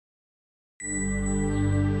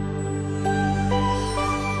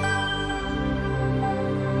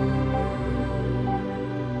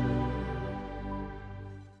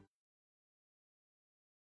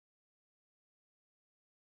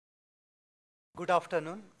Good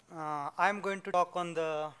afternoon. I am going to talk on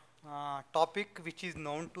the topic which is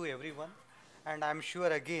known to everyone, and I am sure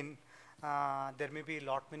again there may be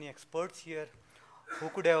many experts here who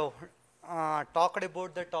could have talked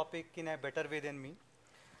about the topic in a better way than me.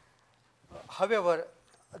 However,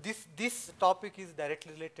 this topic is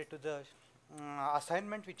directly related to the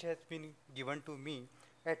assignment which has been given to me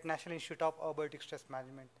at National Institute of Abiotic Stress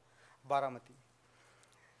Management, Baramati.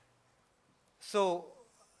 So,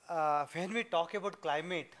 when we talk about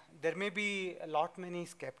climate, there may be many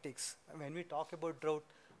skeptics. When we talk about drought,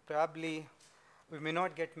 probably we may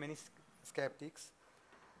not get many skeptics.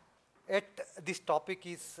 Yet, this topic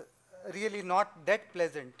is really not that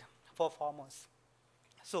pleasant for farmers.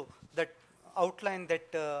 So, that outline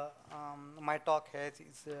that my talk has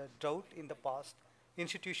is drought in the past,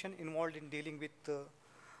 institution involved in dealing with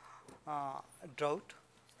drought,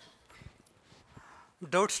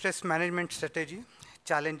 drought stress management strategy,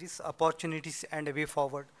 challenges, opportunities, and a way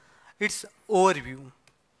forward. Its overview.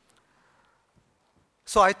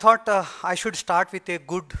 So I thought I should start with a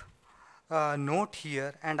good note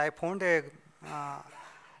here, and I found a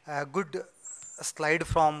good slide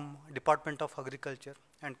from Department of Agriculture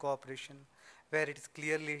and Cooperation, where it is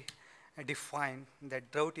clearly defined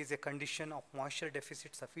that drought is a condition of moisture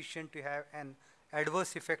deficit sufficient to have an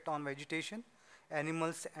adverse effect on vegetation,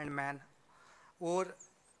 animals, and man over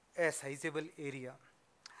a sizable area.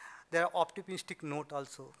 There are optimistic note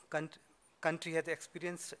also. Country has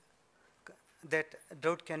experienced that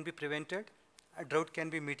drought can be prevented, drought can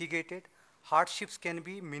be mitigated, hardships can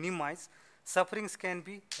be minimized, sufferings can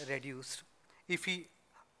be reduced if we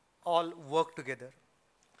all work together.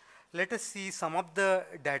 Let us see some of the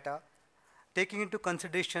data, taking into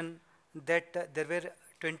consideration that there were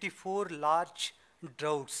 24 large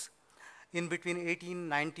droughts in between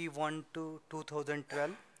 1891 to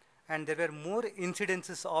 2012, and there were more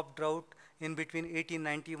incidences of drought in between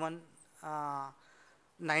 1891,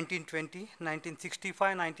 1920,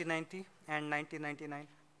 1965, 1990, and 1999,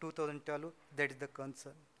 2012. That is the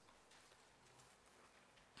concern.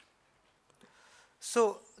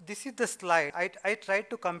 So this is the slide. I tried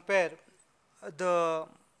to compare the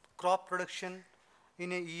crop production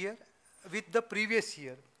in a year with the previous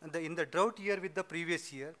year, in the drought year with the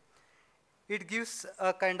previous year. It gives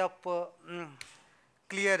a kind of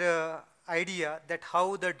clear idea that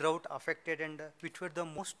how the drought affected and which were the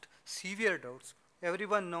most severe droughts.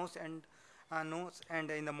 Everyone knows,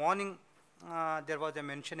 and in the morning there was a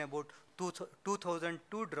mention about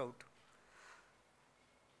 2002 drought,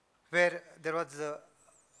 where there was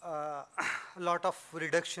a lot of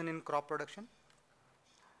reduction in crop production.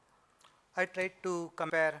 I tried to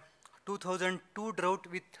compare 2002 drought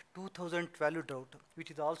with 2012 drought,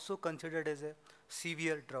 which is also considered as a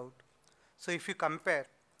severe drought. So if you compare,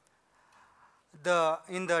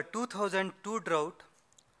 in the 2002 drought,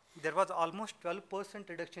 there was almost 12%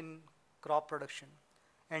 reduction in crop production,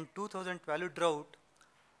 and 2012 drought,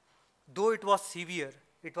 though it was severe,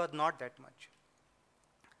 it was not that much.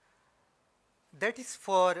 That is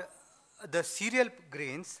for the cereal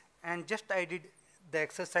grains, and just I did the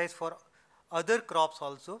exercise for other crops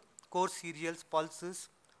also, coarse cereals, pulses,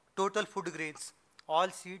 total food grains, all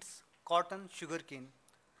seeds, cotton, sugarcane.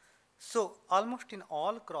 So almost in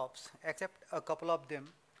all crops, except a couple of them,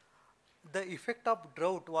 the effect of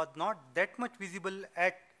drought was not that much visible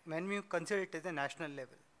when we consider it as a national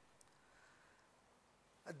level.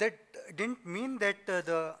 That didn't mean that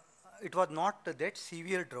it was not that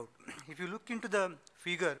severe drought. If you look into the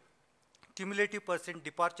figure, cumulative percent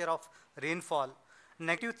departure of rainfall,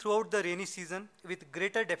 negative throughout the rainy season with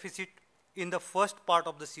greater deficit in the first part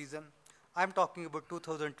of the season. I'm talking about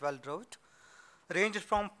 2012 drought, ranged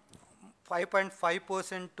from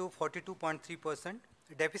 5.5% to 42.3%,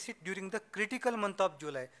 deficit during the critical month of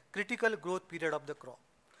July, critical growth period of the crop.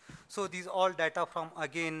 So these all data from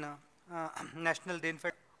again National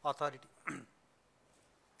Rainfed Authority.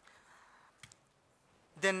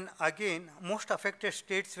 Then again, most affected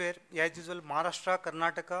states were, as usual, Maharashtra,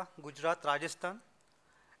 Karnataka, Gujarat, Rajasthan,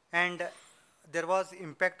 and there was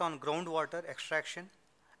impact on groundwater extraction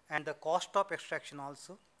and the cost of extraction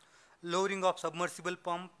also. Lowering of submersible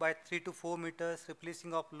pump by 3 to 4 meters,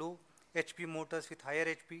 replacing of low HP motors with higher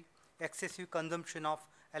HP, excessive consumption of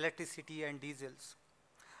electricity and diesels,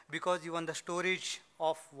 because even the storage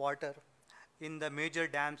of water in the major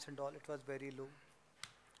dams and all, it was very low.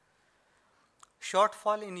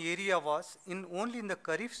 Shortfall in area was only in the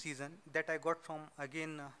Kharif season that I got from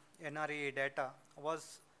again NRA data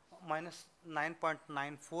was minus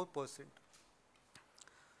 9.94%.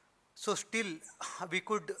 So still we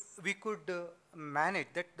could manage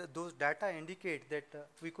that. Those data indicate that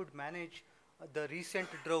we could manage the recent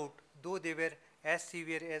drought, though they were as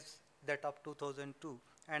severe as that of 2002,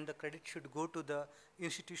 and the credit should go to the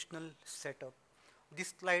institutional setup.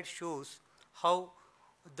 This slide shows how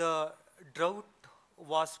the drought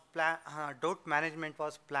management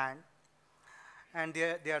was planned, and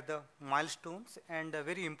they are the milestones, and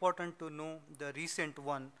very important to know the recent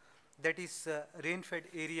one, that is rainfed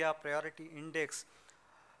area priority index,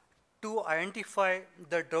 to identify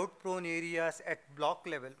the drought prone areas at block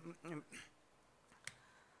level.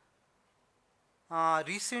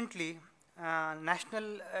 Recently,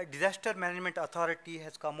 National Disaster Management Authority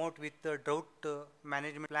has come out with the drought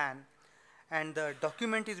management plan, and the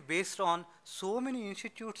document is based on so many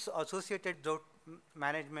institutes associated drought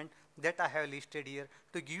management that I have listed here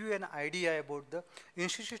to give you an idea about the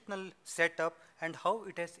institutional setup and how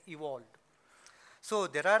it has evolved. So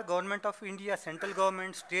there are Government of India, central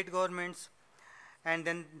government, state governments, and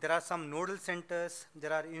then there are some nodal centers,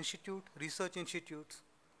 there are research institutes.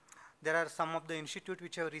 There are some of the institutes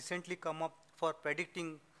which have recently come up for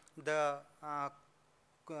predicting the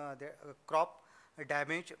crop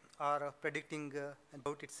damage or predicting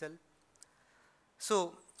drought itself.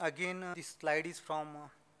 So again, this slide is from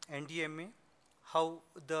NDMA, how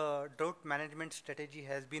the drought management strategy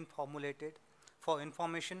has been formulated for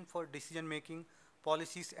information, for decision making,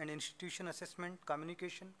 policies and institution assessment,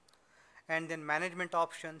 communication, and then management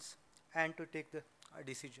options, and to take the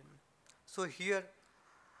decision. So here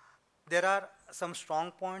there are some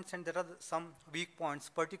strong points and there are some weak points,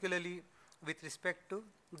 particularly with respect to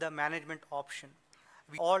the management option.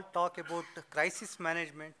 We all talk about crisis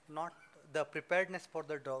management, not the preparedness for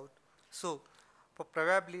the drought. So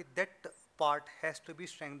probably that part has to be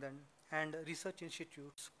strengthened, and research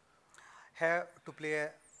institutes have to play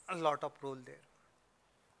a lot of role there.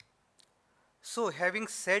 So having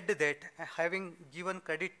said that, having given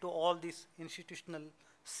credit to all this institutional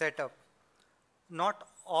setup, not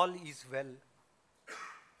all is well.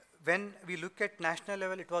 When we look at national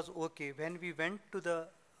level, it was okay. When we went to the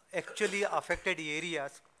actually affected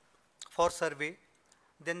areas for survey,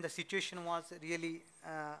 then the situation was really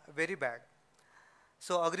very bad.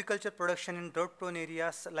 So agriculture production in drought prone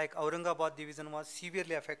areas like Aurangabad division was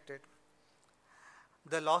severely affected.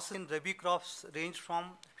 The losses in Rabi crops ranged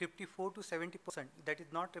from 54 to 70%. That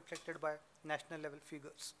is not reflected by national level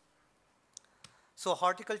figures. So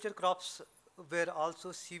horticulture crops were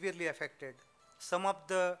also severely affected. Some of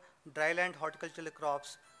the dryland horticultural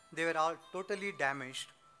crops, they were all totally damaged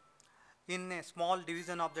in a small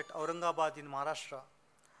division of that Aurangabad in Maharashtra.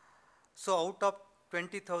 So out of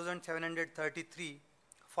 20,733,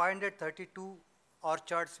 532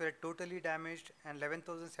 orchards were totally damaged and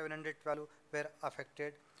 11,712 were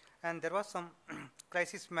affected. And there was some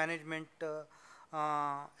crisis management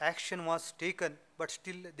action was taken, but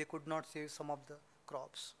still they could not save some of the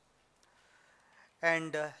crops.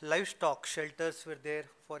 And livestock shelters were there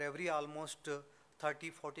for every almost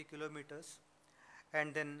 30-40 kilometers.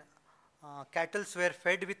 And then cattle were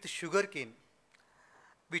fed with sugarcane,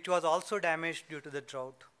 which was also damaged due to the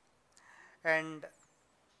drought. And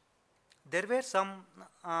there were some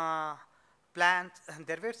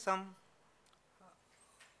there were some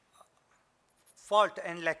fault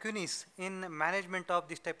and lacunae in management of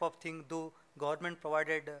this type of thing, though government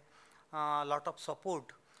provided a lot of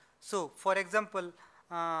support. So for example,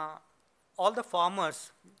 all the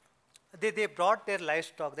farmers, they brought their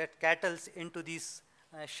livestock, that cattle, into these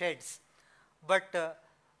sheds. But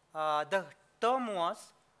the term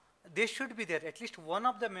was, they should be there, at least one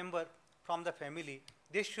of the member from the family,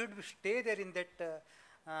 they should stay there in that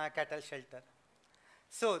cattle shelter.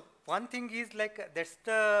 So one thing is like, that's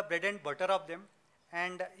the bread and butter of them,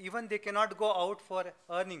 and even they cannot go out for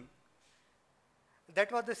earning.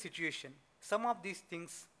 That was the situation. Some of these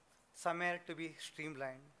things somewhere to be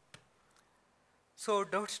streamlined. So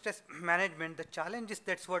drought stress management, the challenges,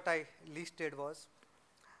 that's what I listed was,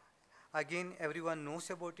 again everyone knows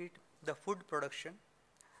about it, the food production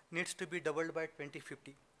needs to be doubled by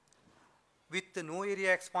 2050. With no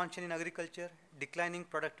area expansion in agriculture, declining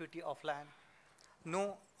productivity of land,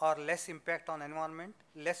 no or less impact on environment,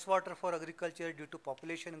 less water for agriculture due to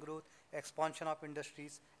population growth, expansion of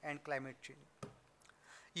industries, and climate change.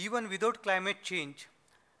 Even without climate change,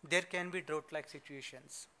 there can be drought-like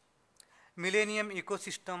situations. Millennium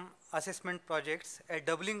Ecosystem Assessment projects, a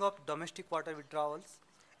doubling of domestic water withdrawals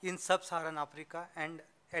in sub-Saharan Africa, and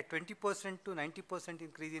a 20% to 90%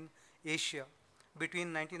 increase in Asia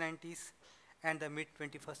between 1990s and the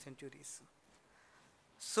mid-21st centuries.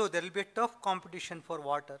 So there will be a tough competition for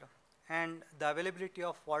water, and the availability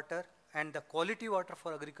of water and the quality water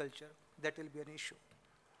for agriculture, that will be an issue.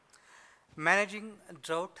 Managing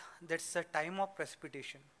drought, that's a time of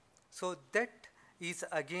precipitation. So that is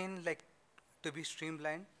again like to be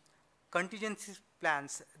streamlined. Contingency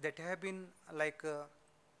plans that have been like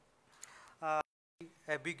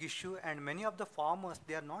a big issue, and many of the farmers,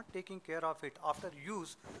 they are not taking care of it. After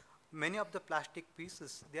use, many of the plastic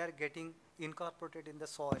pieces, they are getting incorporated in the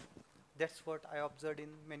soil. That's what I observed in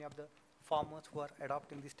many of the farmers who are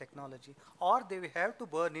adopting this technology. Or they will have to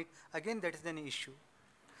burn it. Again, that is an issue.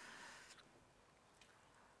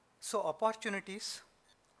 So opportunities,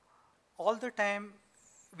 all the time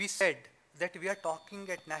we said that we are talking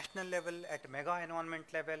at national level, at mega environment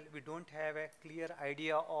level, we don't have a clear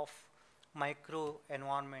idea of micro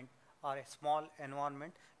environment or a small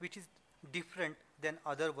environment, which is different than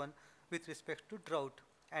other one with respect to drought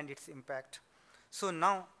and its impact. So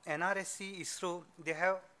now NRSC, ISRO, they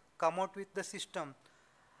have come out with the system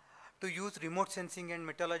to use remote sensing and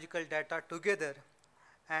meteorological data together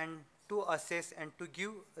and to assess and to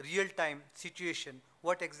give real-time situation,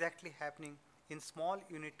 what exactly happening in small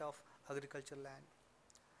unit of agricultural land.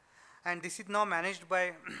 And this is now managed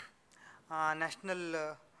by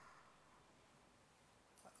National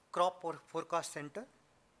Crop Forecast Center.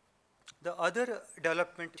 The other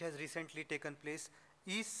development which has recently taken place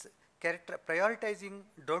is prioritizing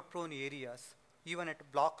drought-prone areas, even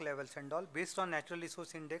at block levels and all, based on natural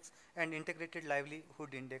resource index and integrated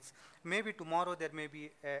livelihood index. Maybe tomorrow there may be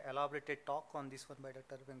an elaborated talk on this one by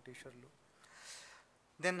Dr. Venkateshwarlu.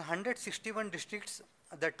 Then 161 districts,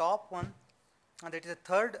 the top one, that is a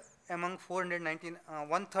third among 419,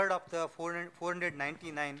 one third of the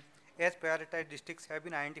 499 as prioritized districts have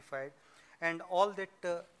been identified, and all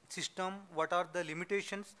that system, what are the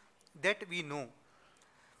limitations that we know.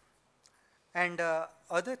 And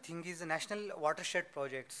other thing is national watershed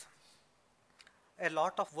projects. A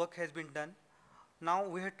lot of work has been done. Now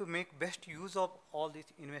we have to make best use of all this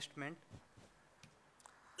investment.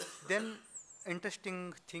 Then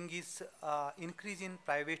interesting thing is increase in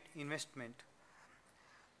private investment.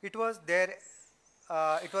 It was there,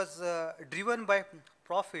 it was driven by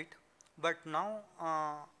profit, but now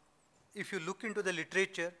if you look into the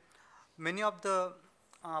literature, many of the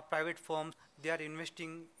private firms, they are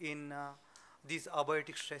investing in these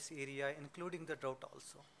abiotic stress area, including the drought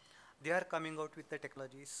also. They are coming out with the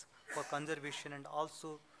technologies for conservation and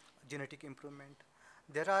also genetic improvement.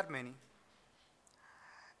 There are many.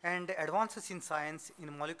 And advances in science,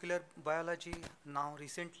 in molecular biology, now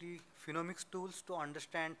recently phenomics tools to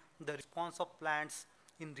understand the response of plants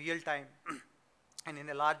in real time and in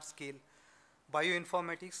a large scale.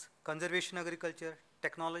 Bioinformatics, conservation agriculture,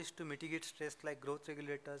 technologies to mitigate stress like growth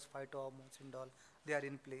regulators, phytohormones and all, they are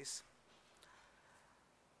in place.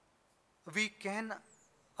 We can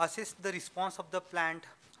assess the response of the plant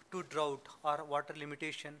to drought or water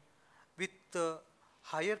limitation with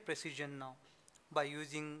higher precision now by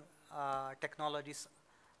using technologies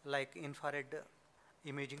like infrared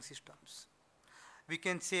imaging systems. We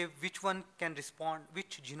can say which one can respond,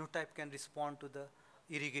 which genotype can respond to the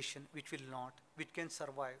irrigation, which will not, which can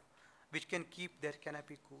survive, which can keep their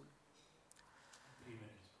canopy cool. 3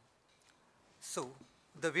 minutes. So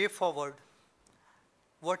the way forward,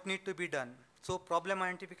 what need to be done? So problem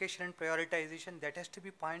identification and prioritization, that has to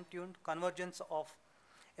be fine-tuned, convergence of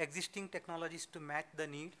existing technologies to match the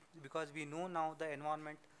need, because we know now the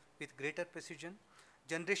environment with greater precision,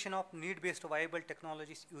 generation of need-based viable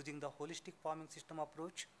technologies using the holistic farming system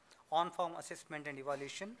approach, on-farm assessment and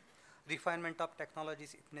evaluation, refinement of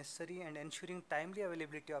technologies if necessary, and ensuring timely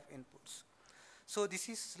availability of inputs. So this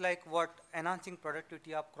is like what enhancing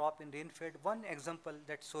productivity of crop in rain-fed. One example,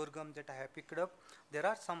 that sorghum that I have picked up, there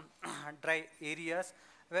are some dry areas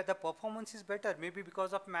where the performance is better, maybe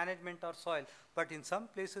because of management or soil, but in some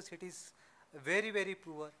places it is very, very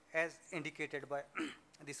poor as indicated by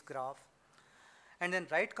this graph. And then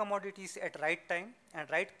right commodities at right time and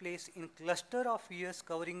right place in cluster of years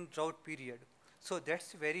covering drought period. So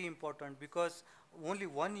that's very important, because only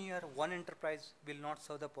 1 year, one enterprise will not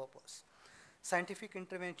serve the purpose. Scientific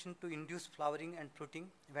intervention to induce flowering and fruiting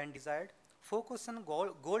when desired. Focus on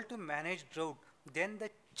goal to manage drought, then the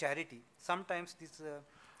charity. Sometimes these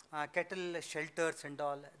cattle shelters and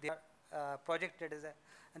all, they are projected as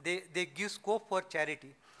they give scope for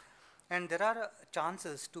charity. And there are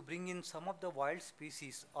chances to bring in some of the wild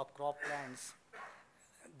species of crop plants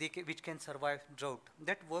which can survive drought.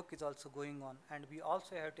 That work is also going on, and we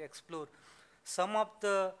also have to explore some of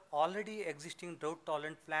the already existing drought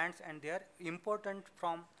tolerant plants, and they are important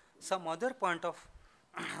from some other point of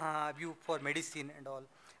view for medicine and all.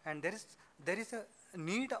 And there is a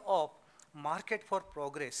need of market for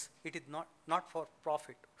progress. It is not for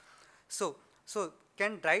profit. So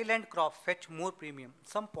can dry land crop fetch more premium?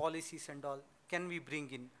 Some policies and all can we bring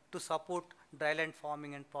in to support dry land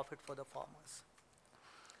farming and profit for the farmers?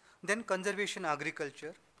 Then conservation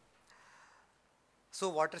agriculture. So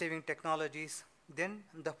water saving technologies. Then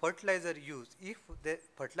the fertilizer use. If the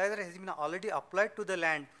fertilizer has been already applied to the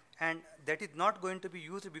land and that is not going to be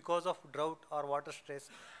used because of drought or water stress,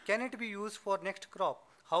 can it be used for next crop?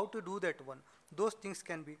 How to do that one? Those things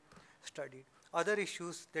can be studied. Other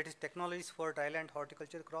issues, that is technologies for dryland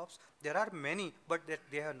horticulture crops. There are many, but that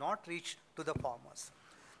they have not reached to the farmers.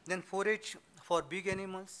 Then forage for big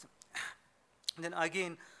animals. Then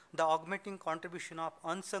again, the augmenting contribution of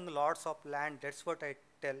unsung lords of land, that's what I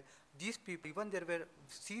tell. These people, even there were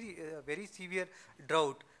very severe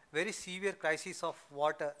drought, very severe crisis of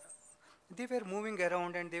water, they were moving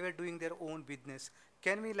around and they were doing their own business.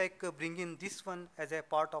 Can we bring in this one as a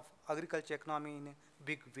part of agriculture economy in a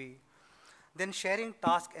big way? Then sharing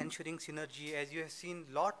task, ensuring synergy. As you have seen,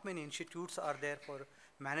 lot many institutes are there for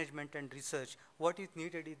management and research. What is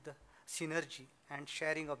needed is the synergy and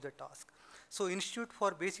sharing of the task. So Institute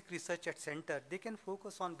for Basic Research at Center, they can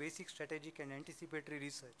focus on basic, strategic and anticipatory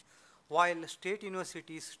research. While state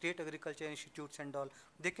universities, state agriculture institutes and all,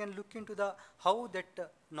 they can look into the how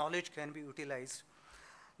that knowledge can be utilized.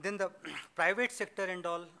 Then the private sector and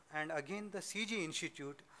all, and again the CG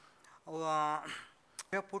Institute, we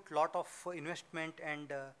have put lot of investment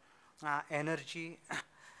and energy,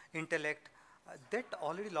 intellect, that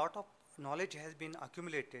already lot of knowledge has been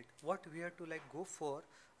accumulated. What we have to go for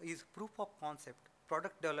is proof of concept,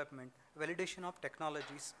 product development, validation of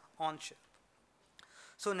technologies on shelf.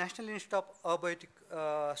 So National Institute of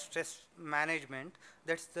Abiotic Stress Management,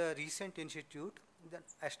 that's the recent institute that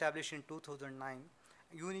established in 2009,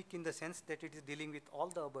 unique in the sense that it is dealing with all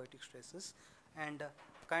the abiotic stresses and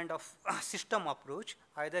kind of system approach,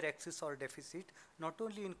 either excess or deficit, not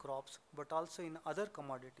only in crops but also in other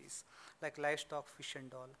commodities like livestock, fish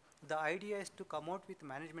and all. The idea is to come out with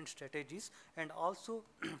management strategies and also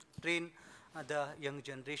train the young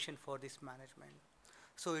generation for this management.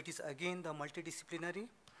 So it is again the multidisciplinary,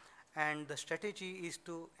 and the strategy is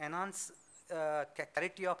to enhance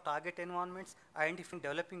clarity of target environments, identifying,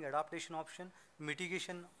 developing adaptation option,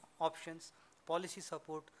 mitigation options, policy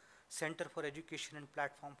support, center for education and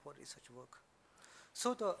platform for research work.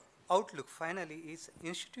 So the outlook finally is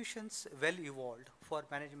institutions well evolved for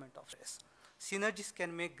management of stress. Synergies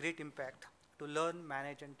can make great impact to learn,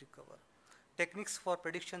 manage and recover. Techniques for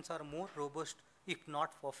predictions are more robust if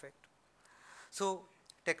not perfect. So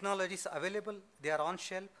technologies available, they are on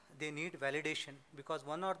shelf, they need validation because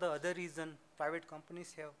one or the other reason private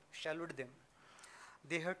companies have shelved them.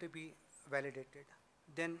 They have to be validated.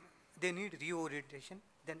 Then they need reorientation.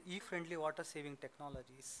 Then e-friendly water saving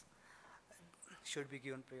technologies should be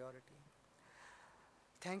given priority.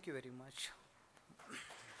 Thank you very much.